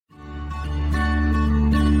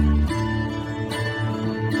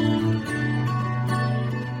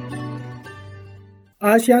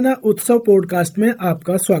आशियाना उत्सव पॉडकास्ट में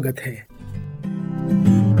आपका स्वागत है।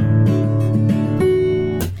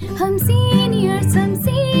 हम सीनियर्स हम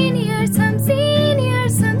सीनियर्स हम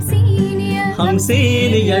सीनियर्स हम सीनियर्स हम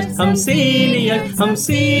सीनियर्स हम सीनियर्स हम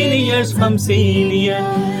सीनियर्स हम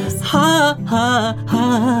सीनियर्स हा हा हा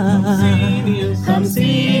हम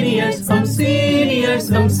सीनियर्स हम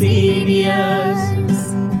सीनियर्स हम सीनियर्स।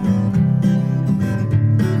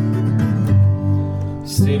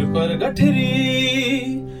 सिर पर गठरी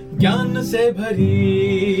ज्ञान से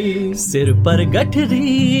भरी, सिर पर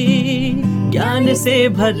गठरी ज्ञान से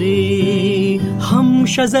भरी, हम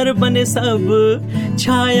शजर बने सब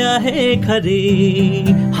छाया है खरी,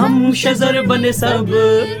 हम शजर बने सब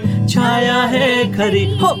छाया है खरी।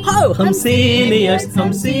 हो हम सीनियर्स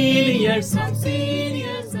हम सीनियर्स हम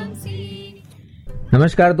सीनियर्स हम सीनियर्स।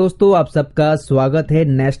 नमस्कार दोस्तों, आप सबका स्वागत है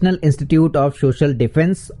national institute of social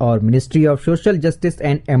defence और ministry of social justice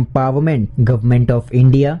and empowerment, government of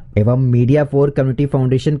India एवं मीडिया फॉर कम्युनिटी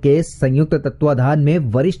फाउंडेशन के संयुक्त तत्वाधान में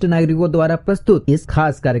वरिष्ठ नागरिकों द्वारा प्रस्तुत इस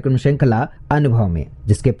खास कार्यक्रम श्रृंखला अनुभव में,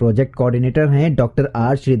 जिसके प्रोजेक्ट कोऑर्डिनेटर हैं डॉक्टर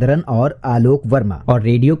आर श्रीधरन और आलोक वर्मा और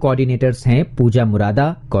रेडियो कोऑर्डिनेटर्स हैं पूजा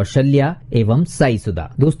मुरादा, कौशल्या एवं साई सुधा।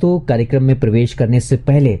 दोस्तों, कार्यक्रम में प्रवेश करने से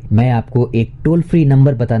पहले मैं आपको एक टोल फ्री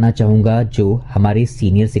नंबर बताना चाहूंगा जो हमारे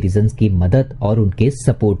सीनियर सिटीजन्स की मदद और उनके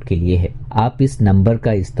सपोर्ट के लिए है। आप इस नंबर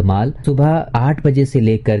का इस्तेमाल सुबह 8 बजे से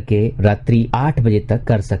लेकर के रात्रि 8 बजे तक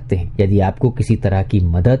कर सकते हैं। यदि आपको किसी तरह की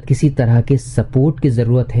मदद, किसी तरह के सपोर्ट की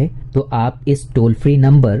जरूरत है तो आप इस टोल फ्री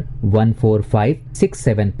नंबर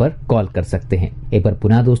 14567 पर कॉल कर सकते हैं। एक बार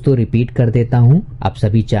पुनः दोस्तों रिपीट कर देता हूँ, आप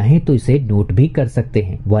सभी चाहें तो इसे नोट भी कर सकते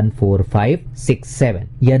हैं। 14567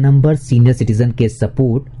 यह नंबर सीनियर सिटीजन के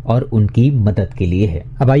सपोर्ट और उनकी मदद के लिए है।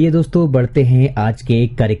 अब आइए दोस्तों बढ़ते हैं आज के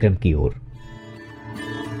कार्यक्रम की ओर।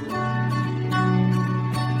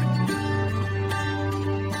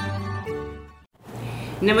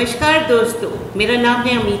 नमस्कार दोस्तों, मेरा नाम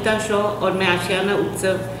है अमिता शॉ और मैं आशियाना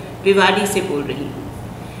उत्सव भिवाड़ी से बोल रही हूँ।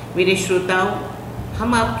 मेरे श्रोताओं,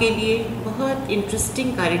 हम आपके लिए बहुत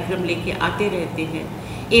इंटरेस्टिंग कार्यक्रम लेके आते रहते हैं,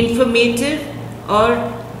 इन्फॉर्मेटिव और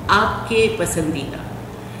आपके पसंदीदा।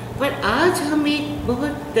 पर आज हम एक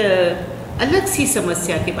बहुत अलग सी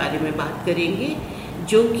समस्या के बारे में बात करेंगे,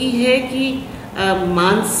 जो कि है कि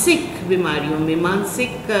मानसिक बीमारियों में,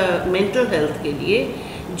 मानसिक मेंटल हेल्थ के लिए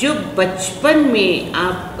जो बचपन में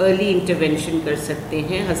आप अर्ली इंटरवेंशन कर सकते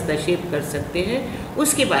हैं, हस्तक्षेप कर सकते हैं,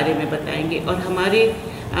 उसके बारे में बताएंगे। और हमारे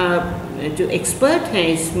जो एक्सपर्ट हैं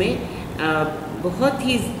इसमें बहुत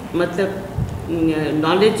ही मतलब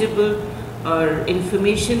नॉलेजेबल और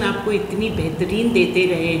इन्फॉर्मेशन आपको इतनी बेहतरीन देते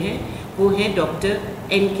रहे हैं, वो हैं डॉक्टर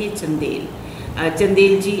NK चंदेल।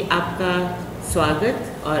 चंदेल जी, आपका स्वागत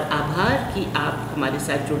और आभार कि आप हमारे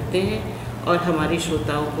साथ जुड़ते हैं और हमारे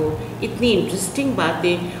श्रोताओं को इतनी इंटरेस्टिंग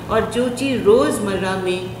बातें और जो चीज़ रोज़मर्रा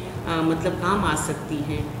में मतलब काम आ सकती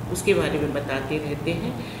हैं उसके बारे में बताते रहते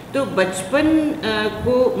हैं। तो बचपन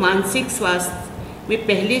को मानसिक स्वास्थ्य में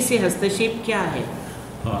पहले से हस्तक्षेप क्या है?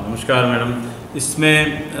 हाँ, नमस्कार मैडम। इसमें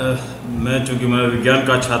मैं चूँकि मनोविज्ञान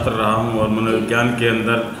का छात्र रहा हूँ और मनोविज्ञान के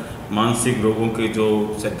अंदर मानसिक रोगों के जो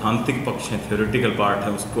सैद्धांतिक पक्ष हैं, थ्योरेटिकल पार्ट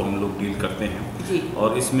है, उसको हम लोग डील करते हैं जी।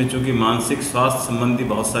 और इसमें चूँकि मानसिक स्वास्थ्य संबंधी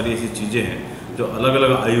बहुत सारी ऐसी चीज़ें हैं जो अलग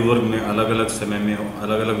अलग आयु वर्ग में, अलग अलग समय में,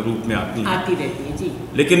 अलग अलग रूप में आती रहती हैं जी।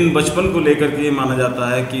 लेकिन बचपन को लेकर के ये माना जाता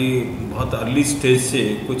है कि बहुत अर्ली स्टेज से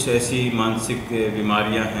कुछ ऐसी मानसिक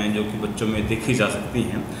बीमारियां हैं जो कि बच्चों में देखी जा सकती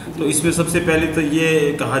हैं। तो इसमें सबसे पहले तो ये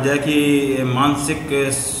कहा जाए कि मानसिक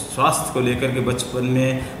स्वास्थ्य को लेकर के बचपन में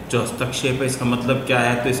जो हस्तक्षेप है, इसका मतलब क्या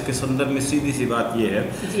है। तो इसके संदर्भ में सीधी सी बात ये है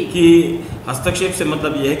कि हस्तक्षेप से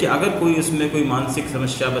मतलब ये है कि अगर कोई उसमें कोई मानसिक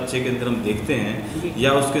समस्या बच्चे के अंदर हम देखते हैं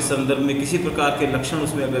या उसके संदर्भ में किसी प्रकार के लक्षण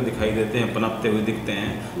उसमें अगर दिखाई देते हैं, पनपते हुए दिखते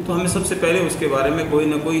हैं, तो हमें सबसे पहले उसके बारे में कोई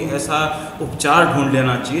ना कोई ऐसा उपचार ढूंढ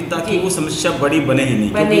लेना चाहिए ताकि वो समस्या बड़ी बने ही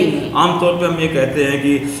नहीं। क्योंकि आमतौर पर हम ये कहते हैं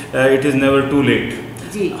कि it is never too late.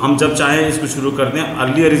 हम जब चाहें इसको शुरू कर दें,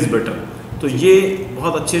 अर्लियर इज़ बेटर। तो ये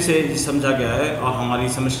बहुत अच्छे से समझा गया है और हमारी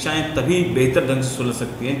समस्याएं तभी बेहतर ढंग से सुलझ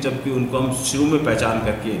सकती हैं जबकि उनको हम शुरू में पहचान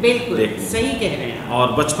करके बिल्कुल सही कह रहे हैं।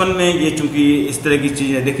 और बचपन में ये चूंकि इस तरह की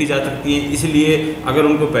चीज़ें देखी जा सकती हैं, इसलिए अगर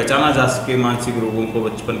उनको पहचाना जा सके मानसिक रोगों को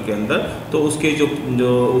बचपन के अंदर, तो उसके जो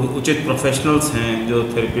उचित प्रोफेशनल्स हैं, जो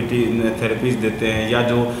थेरेपीज देते हैं या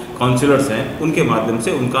जो काउंसलर्स हैं, उनके माध्यम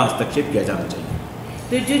से उनका हस्तक्षेप किया जाना चाहिए।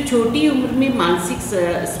 तो जो छोटी उम्र में मानसिक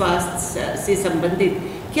स्वास्थ्य से संबंधित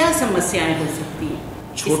क्या समस्याएं हो सकती हैं,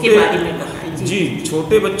 इसके बारे में बताएं जी।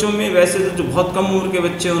 छोटे बच्चों में वैसे तो जो बहुत कम उम्र के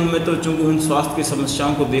बच्चे हैं उनमें तो चूंकि उन स्वास्थ्य की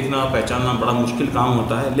समस्याओं को देखना, पहचानना बड़ा मुश्किल काम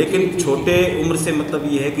होता है। लेकिन छोटे उम्र से मतलब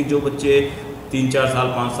ये है कि जो बच्चे 3-4 साल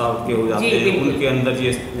 5 साल के हो जाते हैं, उनके अंदर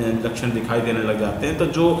ये लक्षण दिखाई देने लग जाते हैं। तो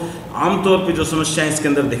जो आमतौर पे जो समस्याएं इसके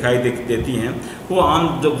अंदर दिखाई देती हैं वो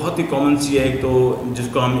जो बहुत ही कॉमन सी है, एक तो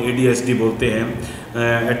जिसको हम ADHD बोलते हैं,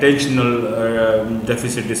 attentional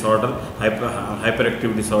deficit disorder, hyper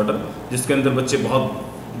active disorder, जिसके अंदर बच्चे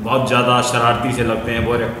बहुत ज़्यादा शरारती से लगते हैं,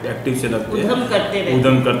 बहुत एक्टिव से लगते हैं,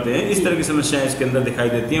 उद्यम करते हैं। इस तरह की समस्याएं इसके अंदर दिखाई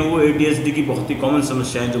देती हैं। वो ADHD की बहुत ही कॉमन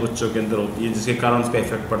समस्याएं जो बच्चों के अंदर होती है, जिसके कारण उसका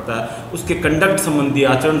इफेक्ट पड़ता है। उसके कंडक्ट संबंधी,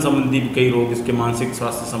 आचरण संबंधी भी कई रोग, इसके मानसिक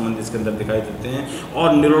स्वास्थ्य संबंधी इसके अंदर दिखाई देते हैं।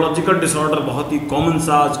 और न्यूरोलॉजिकल डिसऑर्डर बहुत ही कॉमन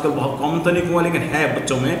सा, आजकल बहुत कॉमन तो नहीं हुआ लेकिन है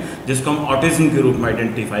बच्चों में, जिसको हम ऑटिज्म के रूप में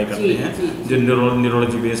आइडेंटिफाई करते हैं, जो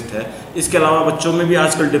न्यूरोलॉजी बेस्ड है। इसके अलावा बच्चों में भी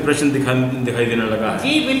आजकल डिप्रेशन दिखाई देने लगा है।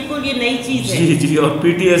 जी बिल्कुल, ये नई चीज़ है। जी, और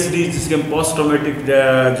PTSD, जिसके हम पोस्ट ट्रॉमेटिक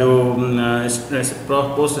जो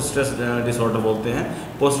पोस्ट स्ट्रेस डिसऑर्डर बोलते हैं,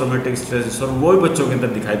 पोस्ट ट्रॉमेटिक स्ट्रेस डिसऑर्डर, वो भी बच्चों के अंदर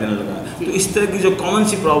दिखाई देने लगा है। तो इस तरह की जो कॉमन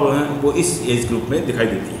सी प्रॉब्लम है वो इस एज ग्रुप में दिखाई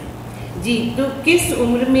देती है। जी, तो किस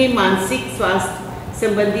उम्र में मानसिक स्वास्थ्य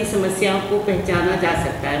संबंधी समस्याओं को पहचाना जा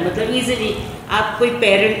सकता है? मतलब इजीली आप कोई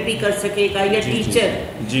पेरेंट भी कर सकेगा या टीचर।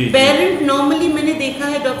 पेरेंट नॉर्मली मैंने देखा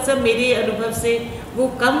है डॉक्टर साहब, मेरे अनुभव से वो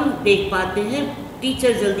कम देख पाते हैं,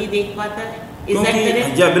 टीचर जल्दी देख पाता है।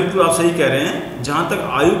 या बिल्कुल आप सही कह रहे हैं। जहाँ तक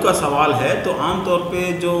आयु का सवाल है तो आमतौर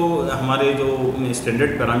पे जो हमारे जो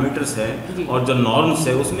स्टैंडर्ड पैरामीटर्स हैं और जो नॉर्म्स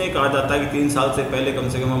है, उसमें कहा जाता है कि 3 साल से पहले कम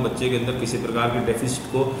से कम हम बच्चे के अंदर किसी प्रकार के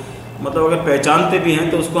डेफिसिट को, मतलब अगर पहचानते भी हैं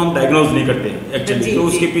तो उसको हम डायग्नोज नहीं करते एक्चुअली। तो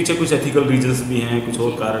उसके पीछे कुछ एथिकल रीजंस भी हैं, कुछ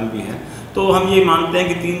और कारण भी हैं। तो हम ये मानते हैं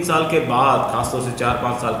कि 3 साल के बाद, खासतौर से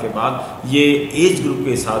 4-5 साल के बाद, ये एज ग्रुप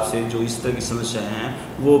के हिसाब से जो इस तरह की समस्याएं हैं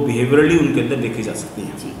वो बिहेवियरली उनके अंदर देखी जा सकती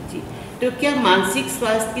हैं। जी जी। तो क्या मानसिक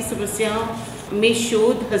स्वास्थ्य की समस्याओं में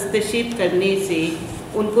शोध हस्तक्षेप करने से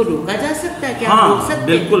उनको रोका जा सकता है? क्या हाँ, रोक सकते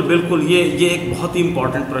बिल्कुल बिल्कुल। ये एक बहुत ही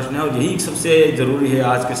इंपॉर्टेंट प्रश्न है और यही सबसे ज़रूरी है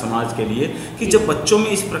आज के समाज के लिए कि जब बच्चों में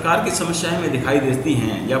इस प्रकार की समस्याएं हमें दिखाई देती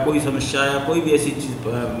हैं या कोई समस्या या कोई भी ऐसी चीज़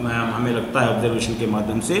हमें लगता है ऑब्जर्वेशन के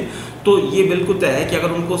माध्यम से, तो ये बिल्कुल तय है कि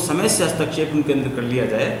अगर उनको समय से हस्तक्षेप उनके अंदर कर लिया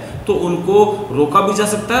जाए तो उनको रोका भी जा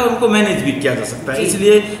सकता है और उनको मैनेज भी किया जा सकता है।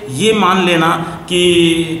 इसलिए ये मान लेना कि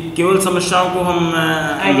केवल समस्याओं को हम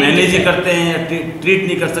मैनेज ही करते हैं या ट्रीट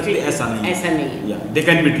नहीं कर सकते, ऐसा नहीं है। दे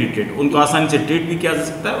कैन बी ट्रीटेड, उनको आसानी से ट्रीट भी किया जा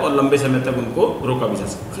सकता है और लंबे समय तक उनको रोका भी जा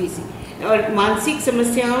सकता है। जी। और मानसिक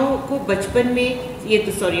समस्याओं को बचपन में, ये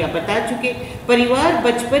तो सॉरी आप बता चुके, परिवार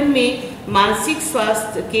बचपन में मानसिक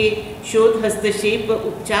स्वास्थ्य के शोध हस्तक्षेप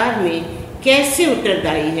उपचार में कैसे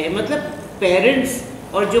उत्तरदायी है? मतलब पेरेंट्स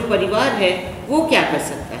और जो परिवार है वो क्या कर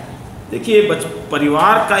सकता है? देखिए,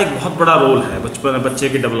 परिवार का एक बहुत बड़ा रोल है बच्चे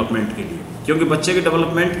के डेवलपमेंट के लिए, क्योंकि बच्चे के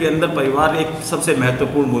डेवलपमेंट के अंदर परिवार एक सबसे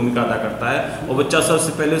महत्वपूर्ण भूमिका अदा करता है और बच्चा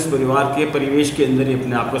सबसे पहले उस परिवार के परिवेश के अंदर ही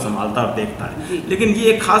अपने आप को संभालता और देखता है। लेकिन ये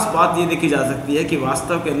एक खास बात ये देखी जा सकती है कि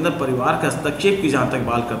वास्तव के अंदर परिवार के हस्तक्षेप की जहाँ तक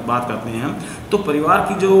बात करते हैं तो परिवार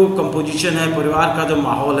की जो कंपोजिशन है, परिवार का जो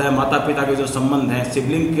माहौल है, माता पिता के जो संबंध हैं,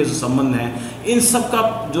 सिबलिंग के जो संबंध हैं, इन सब का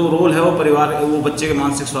जो रोल है वो बच्चे के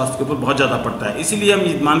मानसिक स्वास्थ्य के ऊपर बहुत ज़्यादा पड़ता है। इसीलिए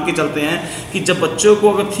हम मान के चलते हैं कि जब बच्चों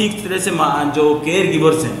को अगर ठीक तरह से जो केयर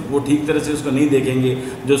गिवर्स हैं वो ठीक तरह से उसको नहीं देखेंगे,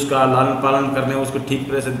 जो उसका लालन पालन करने उसको ठीक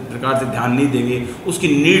तरह से प्रकार से ध्यान नहीं देंगे, उसकी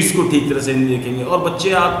नीड्स को ठीक तरह से नहीं देखेंगे, और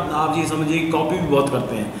बच्चे आप ये समझिए कि कॉपी भी बहुत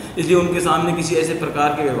करते हैं, इसलिए उनके सामने किसी ऐसे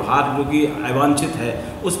प्रकार के व्यवहार जो कि अवांछित है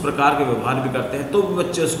उस प्रकार के व्यवहार भी करते हैं तो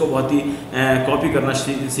बच्चे उसको बहुत ही कॉपी करना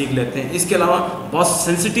सीख लेते हैं। इसके अलावा बहुत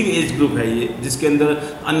सेंसिटिव एज ग्रुप है ये, जिसके अंदर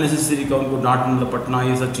अननेसेसरी का उनको डांटना लपटना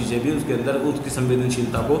ये सब चीज़ें भी उसके अंदर उसकी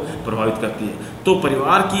संवेदनशीलता को प्रभावित करती है। तो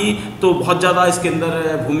परिवार की तो बहुत ज़्यादा इसके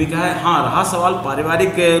अंदर भूमिका है। हाँ, रहा सवाल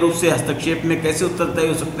पारिवारिक रूप से हस्तक्षेप में कैसे उत्तरदायी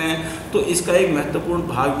हो सकते हैं, तो इसका एक महत्वपूर्ण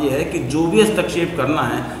भाग ये है कि जो भी हस्तक्षेप करना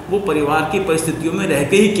है वो परिवार की परिस्थितियों में रह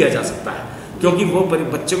के ही किया जा सकता है, क्योंकि वो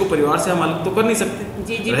बच्चे को परिवार से हम अलग तो कर नहीं सकते,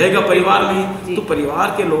 रहेगा परिवार में। तो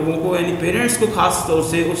परिवार के लोगों को यानी पेरेंट्स को खास तौर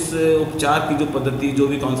से उस उपचार की जो पद्धति जो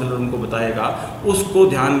भी काउंसलर उनको बताएगा उसको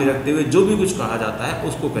ध्यान में रखते हुए जो भी कुछ कहा जाता है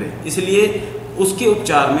उसको करें। इसलिए उसके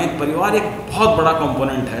उपचार में परिवार एक बहुत बड़ा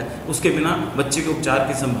कंपोनेंट है, उसके बिना बच्चे के उपचार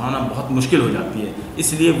की संभावना बहुत मुश्किल हो जाती है,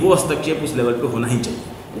 इसलिए वो हस्तक्षेप उस लेवल पे होना ही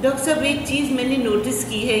चाहिए। डॉक्टर साहब, एक चीज़ मैंने नोटिस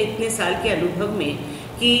की है इतने साल के अनुभव में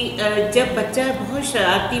कि जब बच्चा बहुत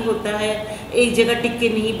शरारती होता है, एक जगह टिक के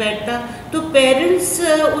नहीं बैठता, तो पेरेंट्स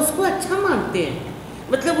उसको अच्छा मानते हैं।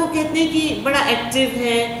 मतलब वो कहते हैं कि बड़ा एक्टिव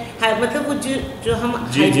है, मतलब वो जो हम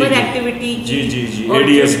हाइपर एक्टिविटी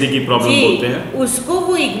ADHD की प्रॉब्लम बोलते हैं, उसको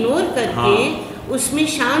वो इग्नोर करके उसमें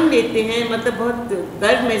शान लेते हैं, मतलब बहुत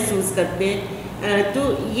गर्व महसूस करते हैं। तो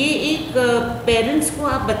ये एक पेरेंट्स को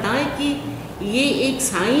आप बताएं कि ये एक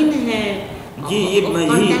साइन है जी,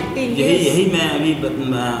 यही मैं अभी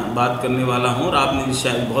बात करने वाला हूँ और आपने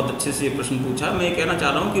शायद बहुत अच्छे से ये प्रश्न पूछा। मैं ये कहना चाह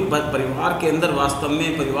रहा हूँ कि परिवार के अंदर वास्तव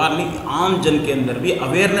में, परिवार नहीं, आम जन के अंदर भी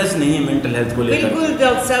अवेयरनेस नहीं है मेंटल हेल्थ को लेकर। बिल्कुल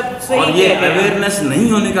डॉक्टर साहब सही और ये कह रहे हैं। अवेयरनेस नहीं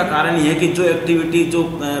होने का कारण ये है कि जो एक्टिविटी जो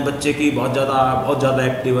बच्चे की बहुत ज़्यादा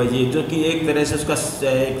एक्टिव है, ये जो कि एक तरह से उसका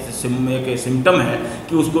एक सिम्टम है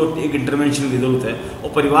कि उसको एक इंटरवेंशन की जरूरत है,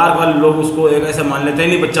 और परिवार वाले लोग उसको एक ऐसा मान लेते हैं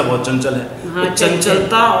नहीं बच्चा बहुत चंचल है। हाँ, तो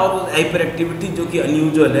चंचलता और हाइपर एक्टिविटी जो कि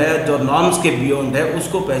अनयूजुअल है, जो नॉर्म्स के बियॉन्ड है,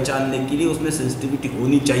 उसको पहचानने के लिए उसमें सेंसिटिविटी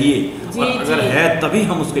होनी चाहिए, और अगर है तभी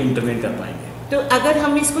हम उसको इंटरवेन कर पाएंगे। तो अगर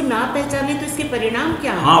हम इसको ना पहचाने तो इसके परिणाम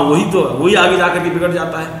क्या हैं? हाँ, वही आगे जाकर के बिगड़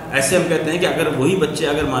जाता है। ऐसे हम कहते हैं कि अगर वही बच्चे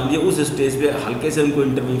अगर मान लिए उस स्टेज पे हल्के से उनको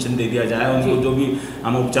इंटरवेंशन दे दिया जाए, उनको जो भी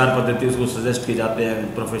हम उपचार पद्धति उसको सजेस्ट किए जाते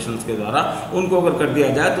हैं प्रोफेशनल्स के द्वारा, उनको अगर कर दिया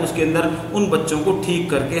जाए तो उसके अंदर उन बच्चों को ठीक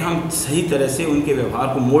करके हम सही तरह से उनके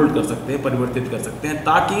व्यवहार को मोल्ड कर सकते हैं, परिवर्तित कर सकते हैं,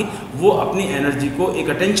 ताकि वो अपनी एनर्जी को एक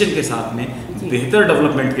अटेंशन के साथ में बेहतर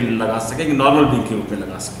डेवलपमेंट के लिए लगा सके, कि नॉर्मल बीइंग के रूप में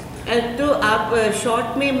लगा सके। तो आप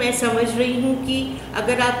शॉर्ट में मैं समझ रही हूँ कि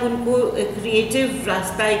अगर आप उनको क्रिएटिव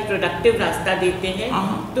रास्ता, एक प्रोडक्टिव रास्ता देते हैं,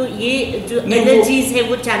 तो ये जो एनर्जीज है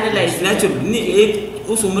वो चैनलाइज नेचुरली एक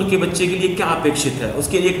उस उम्र के बच्चे के लिए क्या अपेक्षित है,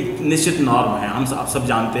 उसके लिए एक निश्चित नॉर्म है। आप सब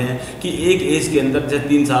जानते हैं कि एक एज के अंदर, जैसे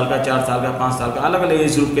 3 साल का, 4 साल का, 5 साल का, अलग अलग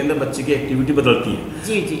एज ग्रुप के अंदर बच्चे की एक्टिविटी बदलती है।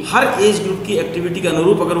 जी। हर एज ग्रुप की एक्टिविटी के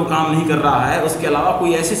अनुरूप अगर वो काम नहीं कर रहा है, उसके अलावा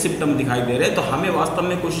कोई ऐसे सिम्टम दिखाई दे रहे हैं, तो हमें वास्तव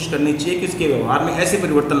में कोशिश करनी चाहिए कि इसके व्यवहार में ऐसे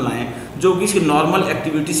परिवर्तन लाएं जो कि इसकी नॉर्मल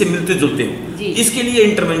एक्टिविटी से मिलते जुलते हों। इसके लिए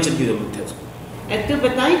इंटरवेंशन की जरूरत है उसको। तो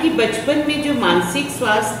बताएं कि बचपन में जो मानसिक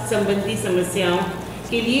स्वास्थ्य संबंधी समस्याओं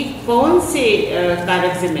के लिए कौन से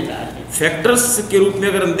कारक जिम्मेदार हैं? फैक्टर्स के रूप में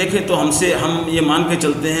अगर हम देखें तो हम ये मान के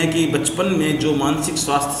चलते हैं कि बचपन में जो मानसिक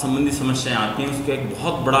स्वास्थ्य संबंधी समस्याएं आती हैं, उसका एक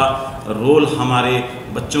बहुत बड़ा रोल हमारे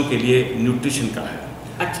बच्चों के लिए न्यूट्रिशन का है।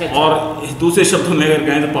 अच्छा। और दूसरे शब्दों में अगर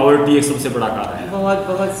कहें तो पॉवर्टी एक सबसे बड़ा कारण है।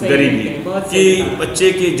 बहुत सही, गरीबी, बहुत कि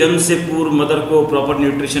बच्चे के जन्म से पूर्व मदर को प्रॉपर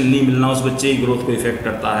न्यूट्रिशन नहीं मिलना उस बच्चे की ग्रोथ को इफेक्ट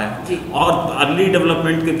करता है। और अर्ली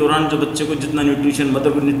डेवलपमेंट के दौरान जो बच्चे को जितना न्यूट्रिशन,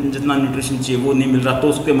 मदर को जितना न्यूट्रिशन चाहिए वो नहीं मिल रहा, तो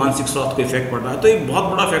उसके मानसिक स्वास्थ्य को इफेक्ट पड़ रहा है। तो एक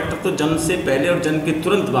बहुत बड़ा फैक्टर तो जन्म से पहले और जन्म के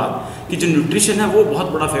तुरंत बाद की जो न्यूट्रिशन है वो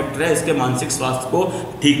बहुत बड़ा फैक्टर है इसके मानसिक स्वास्थ्य को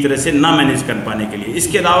ठीक तरह से ना मैनेज कर पाने के लिए।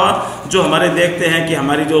 इसके अलावा जो हमारे देखते हैं कि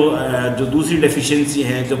हमारी जो दूसरी डेफिशिएंसी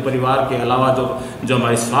है, जो परिवार के अलावा जो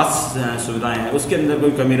हमारी स्वास्थ्य सुविधाएं हैं उसके अंदर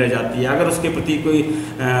कोई कमी रह जाती है, अगर उसके प्रति कोई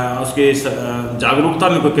उसके जागरूकता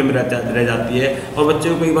में कोई कमी रह जाती है, और बच्चे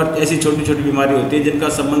को कई बार ऐसी छोटी छोटी बीमारी होती है जिनका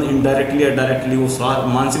संबंध इनडायरेक्टली या डायरेक्टली वो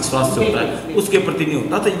मानसिक स्वास्थ्य से होता है, उसके प्रति नहीं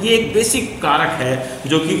होता। तो ये एक बेसिक कारक है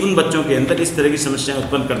जो कि उन बच्चों के अंदर इस तरह की समस्याएं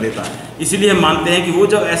उत्पन्न कर देता है। इसीलिए हम मानते हैं कि वो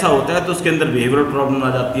जब ऐसा होता है तो उसके अंदर बिहेवियरल प्रॉब्लम आ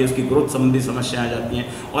जाती है, उसकी ग्रोथ संबंधी समस्याएं आ जाती हैं,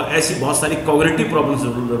 और ऐसी बहुत सारी कॉग्निटिव प्रॉब्लम्स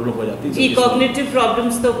डेवलप हो जाती है। जी, कॉग्निटिव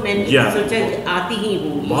प्रॉब्लम्स तो मैंने सोचा आती ही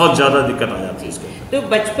होंगी, बहुत ज़्यादा दिक्कत आ जाती है इसके। तो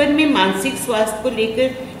बचपन में मानसिक स्वास्थ्य को लेकर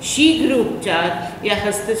शीघ्र उपचार या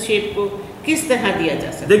हस्तक्षेप को किस तरह दिया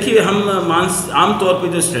जा सकता है? देखिए, हम आमतौर पे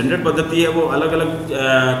जो स्टैंडर्ड पद्धति है वो अलग अलग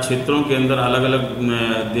क्षेत्रों के अंदर, अलग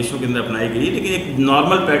अलग देशों के अंदर अपनाई गई है, लेकिन एक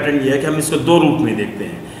नॉर्मल पैटर्न ये है कि हम इसको 2 रूप में देखते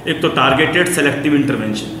हैं। एक तो targeted selective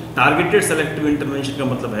intervention. Targeted selective intervention का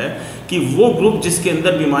मतलब है कि वो ग्रुप जिसके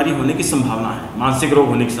अंदर बीमारी होने की संभावना है, मानसिक रोग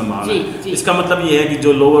होने की संभावना है। इसका मतलब ये है कि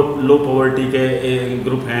जो लो पॉवर्टी के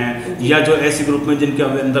ग्रुप हैं, या जो ऐसे ग्रुप में जिनके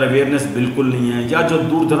अंदर अवेयरनेस बिल्कुल नहीं है, या जो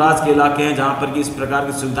दूर दराज के इलाके हैं जहाँ पर कि इस प्रकार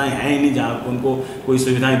की सुविधाएं हैं ही नहीं, जहाँ पर उनको कोई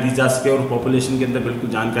सुविधाएं दी जा सके, और पॉपुलेशन के अंदर बिल्कुल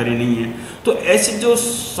जानकारी नहीं है। तो ऐसे जो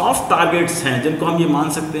सॉफ्ट टारगेट्स हैं जिनको हम ये मान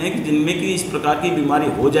सकते हैं कि जिनमें कि इस प्रकार की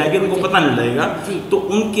बीमारी हो जाएगी, उनको पता नहीं लगेगा, तो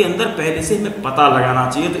उनके अंदर पहले से हमें पता लगाना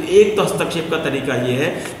चाहिए। तो एक तो हस्तक्षेप का तरीका ये है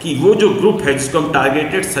कि वो जो ग्रुप है जिसको हम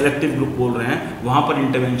टारगेटेड सेलेक्टिव ग्रुप बोल रहे हैं, वहां पर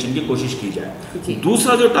इंटरवेंशन की कोशिश की जाए।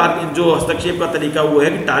 दूसरा जो हस्तक्षेप का तरीका वो है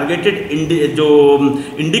कि टारगेटेड जो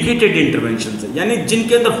इंडिकेटेड इंटरवेंशन है, यानी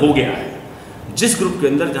जिनके अंदर हो गया है, जिस ग्रुप के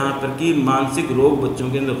अंदर जहाँ पर कि मानसिक रोग बच्चों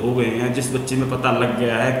के अंदर हो गए हैं, जिस बच्चे में पता लग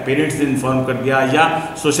गया है, पेरेंट्स ने इन्फॉर्म कर दिया,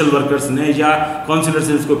 या सोशल वर्कर्स ने या काउंसलर्स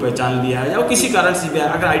ने उसको पहचान लिया है, या वो किसी कारण से भी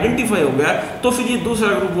अगर आइडेंटिफाई हो गया, तो फिर ये दूसरा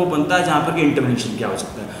ग्रुप वो बनता है जहाँ पर कि इंटरवेंशन की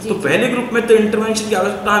आवश्यकता है। तो पहले ग्रुप में तो इंटरवेंशन की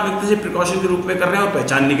आवश्यकता हम एक तरह से प्रिकॉशन के रूप में कर रहे हैं और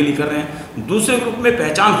पहचानने के लिए कर रहे हैं। दूसरे ग्रुप में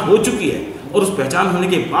पहचान हो चुकी है और उस पहचान होने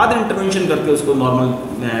के बाद इंटरवेंशन करके उसको नॉर्मल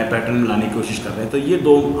पैटर्न में लाने की कोशिश कर रहे हैं। तो ये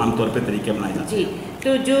 2 आमतौर पे तरीके अपनाए जाते हैं।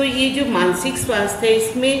 तो जो ये जो मानसिक स्वास्थ्य है,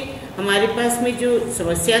 इसमें हमारे पास में जो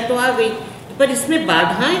समस्या तो आ गई, पर इसमें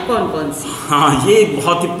बाधाएं कौन कौन सी? हाँ, ये एक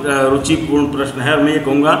बहुत ही रुचिपूर्ण प्रश्न है और मैं ये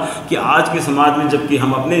कहूँगा कि आज के समाज में जबकि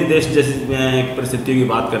हम अपने देश जैसी परिस्थितियों की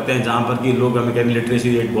बात करते हैं जहाँ पर कि लोग हमें कहते हैं लिटरेसी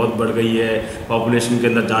रेट बहुत बढ़ गई है, पॉपुलेशन के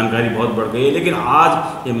अंदर जानकारी बहुत बढ़ गई है, लेकिन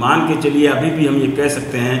आज ये मान के चलिए अभी भी हम ये कह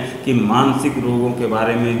सकते हैं कि मानसिक रोगों के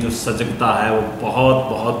बारे में जो सजगता है वो बहुत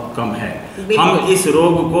बहुत कम है। हम इस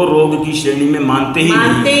रोग को रोग की श्रेणी में मानते ही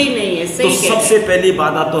नहीं है। तो सबसे पहली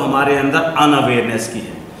बात तो हमारे अंदर अनअवेयरनेस की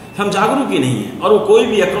है, हम जागरूक ही नहीं है। और वो कोई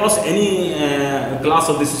भी across any class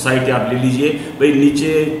of the society आप ले लीजिए, भाई नीचे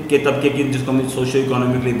के तबके की जिसको हम सोशियो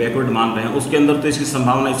इकोनॉमिकली बैकवर्ड मान रहे हैं उसके अंदर तो इसकी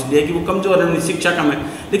संभावना इसलिए है कि वो कमजोर है, शिक्षा कम है,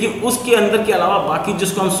 लेकिन उसके अंदर के अलावा बाकी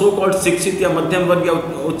जिसको हम सो कॉल्ड शिक्षित या मध्यम वर्ग या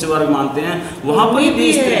उच्च वर्ग मानते हैं वहाँ पर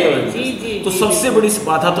भी तो सबसे बड़ी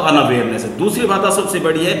बाधा तो अनअवेयरनेस है। दूसरी बाधा सबसे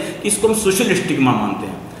बड़ी है कि इसको हम सोशल स्टिग्मा मानते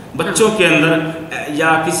हैं। बच्चों के अंदर या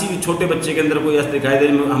किसी भी छोटे बच्चे के अंदर कोई ऐसा दिखाई दे,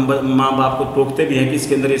 हम माँ बाप को टोकते भी हैं कि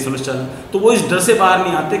इसके अंदर ये समस्या है, तो वो इस डर से बाहर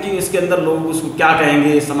नहीं आते कि इसके अंदर लोग उसको क्या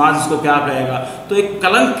कहेंगे, समाज इसको क्या कहेगा, तो एक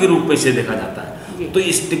कलंक के रूप में इसे देखा जाता है। तो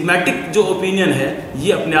स्टिग्मेटिक जो ओपिनियन है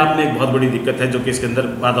ये अपने आप में एक बहुत बड़ी दिक्कत है जो कि इसके अंदर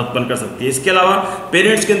बाधा उत्पन्न कर सकती है। इसके अलावा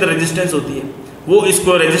पेरेंट्स के अंदर रेजिस्टेंस होती है, वो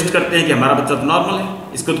इसको रेजिस्ट करते हैं कि हमारा बच्चा तो नॉर्मल है,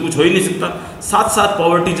 इसको तो कुछ हो ही नहीं सकता। साथ साथ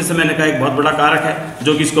पॉवर्टी जैसे मैंने कहा एक बहुत बड़ा कारक है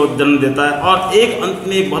जो कि इसको जन्म देता है। और एक अंत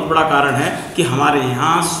में एक बहुत बड़ा कारण है कि हमारे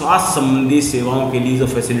यहाँ स्वास्थ्य संबंधी सेवाओं के लिए जो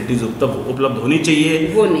फैसिलिटीज उपलब्ध होनी चाहिए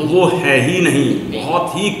वो है ही नहीं,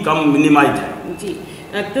 बहुत ही कम, मिनिमाइज है जी।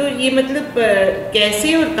 तो ये मतलब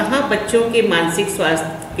कैसे और कहाँ बच्चों के मानसिक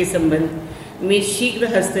स्वास्थ्य के संबंध में शीघ्र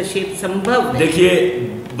हस्तक्षेप संभव है? देखिए,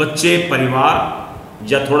 बच्चे परिवार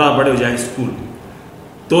या थोड़ा बड़े हो जाए स्कूल,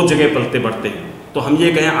 दो जगह पलते बढ़ते हैं। तो हम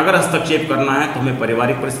ये कहें अगर हस्तक्षेप करना है तो हमें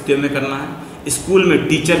पारिवारिक परिस्थितियों में करना है, स्कूल में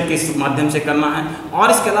टीचर के माध्यम से करना है,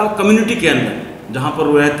 और इसके अलावा कम्युनिटी के अंदर जहाँ पर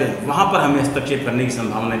वो रहते हैं वहाँ पर हमें हस्तक्षेप करने की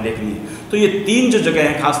संभावनाएं देखनी है। तो ये तीन जो जगह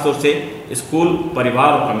हैं, खासतौर से स्कूल, परिवार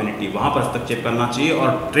और कम्युनिटी, वहाँ पर हस्तक्षेप करना चाहिए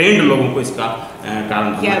और ट्रेंड लोगों को इसका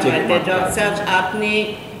कारण क्या बात है डॉक्टर साहब, आपने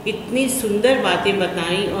इतनी सुंदर बातें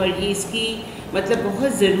बताई और ये इसकी मतलब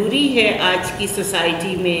बहुत ज़रूरी है आज की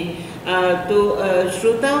सोसाइटी में। तो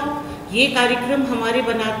श्रोताओ, ये कार्यक्रम हमारे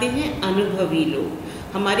बनाते हैं अनुभवी लोग,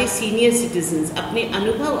 हमारे सीनियर सिटीजन्स अपने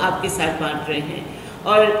अनुभव आपके साथ बांट रहे हैं।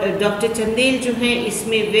 और डॉक्टर चंदेल जो हैं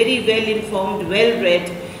इसमें very well informed, well read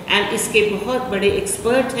and इसके बहुत बड़े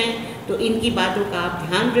एक्सपर्ट हैं। तो इनकी बातों का आप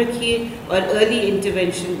ध्यान रखिए और अर्ली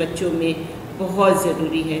इंटरवेंशन बच्चों में बहुत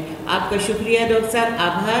ज़रूरी है। आपका शुक्रिया डॉक्टर साहब,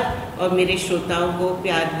 आभार, और मेरे श्रोताओं को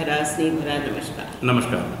प्यार भरा, स्नेह भरा नमस्कार।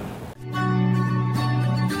 नमस्कार।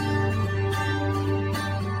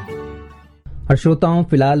 और श्रोताओं,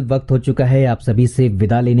 फिलहाल वक्त हो चुका है आप सभी से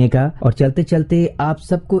विदा लेने का, और चलते चलते आप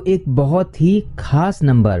सबको एक बहुत ही खास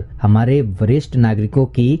नंबर हमारे वरिष्ठ नागरिकों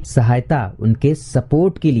की सहायता, उनके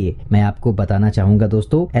सपोर्ट के लिए मैं आपको बताना चाहूंगा।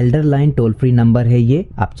 दोस्तों, elder line toll free number है ये,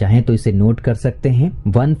 आप चाहें तो इसे नोट कर सकते हैं,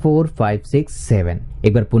 14567।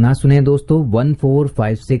 एक बार पुनः सुने दोस्तों,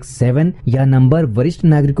 14567। यह नंबर वरिष्ठ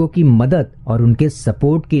नागरिकों की मदद और उनके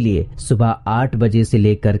सपोर्ट के लिए सुबह 8 बजे से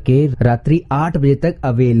लेकर के रात्रि 8 बजे तक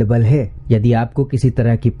अवेलेबल है। यदि आपको किसी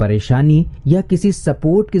तरह की परेशानी या किसी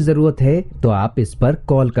सपोर्ट की जरूरत है तो आप इस पर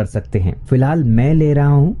कॉल कर सकते हैं। फिलहाल मैं ले रहा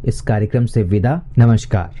हूँ इस कार्यक्रम से विदा।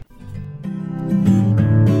 नमस्कार।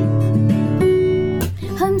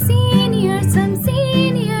 हम सीनियर्स, हम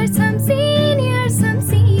सीनियर्स, हम सीनियर्स, हम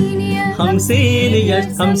सीनियर्स, हम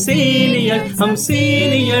सीनियर्स, हम सीनियर्स, हम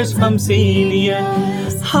सीनियर्स, हम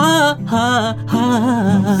सीनियर्स, हा हा हा,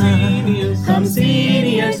 हम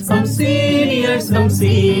सीनियर्स, हम सीनियर्स, हम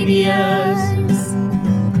सीनियर्स।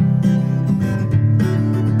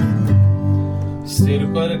 सिर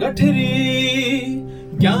पर गठरी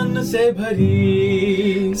ज्ञान से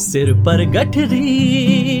भरी, सिर पर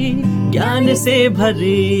गठरी ज्ञान से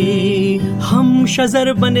भरी, हम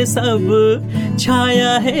शजर बने सब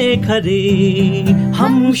छाया है खरी,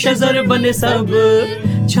 हम शजर बने सब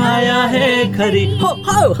छाया है खरी,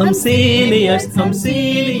 हो हम सीनियर्स, हम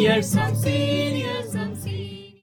सीनियर्स, हम सीनियर्स।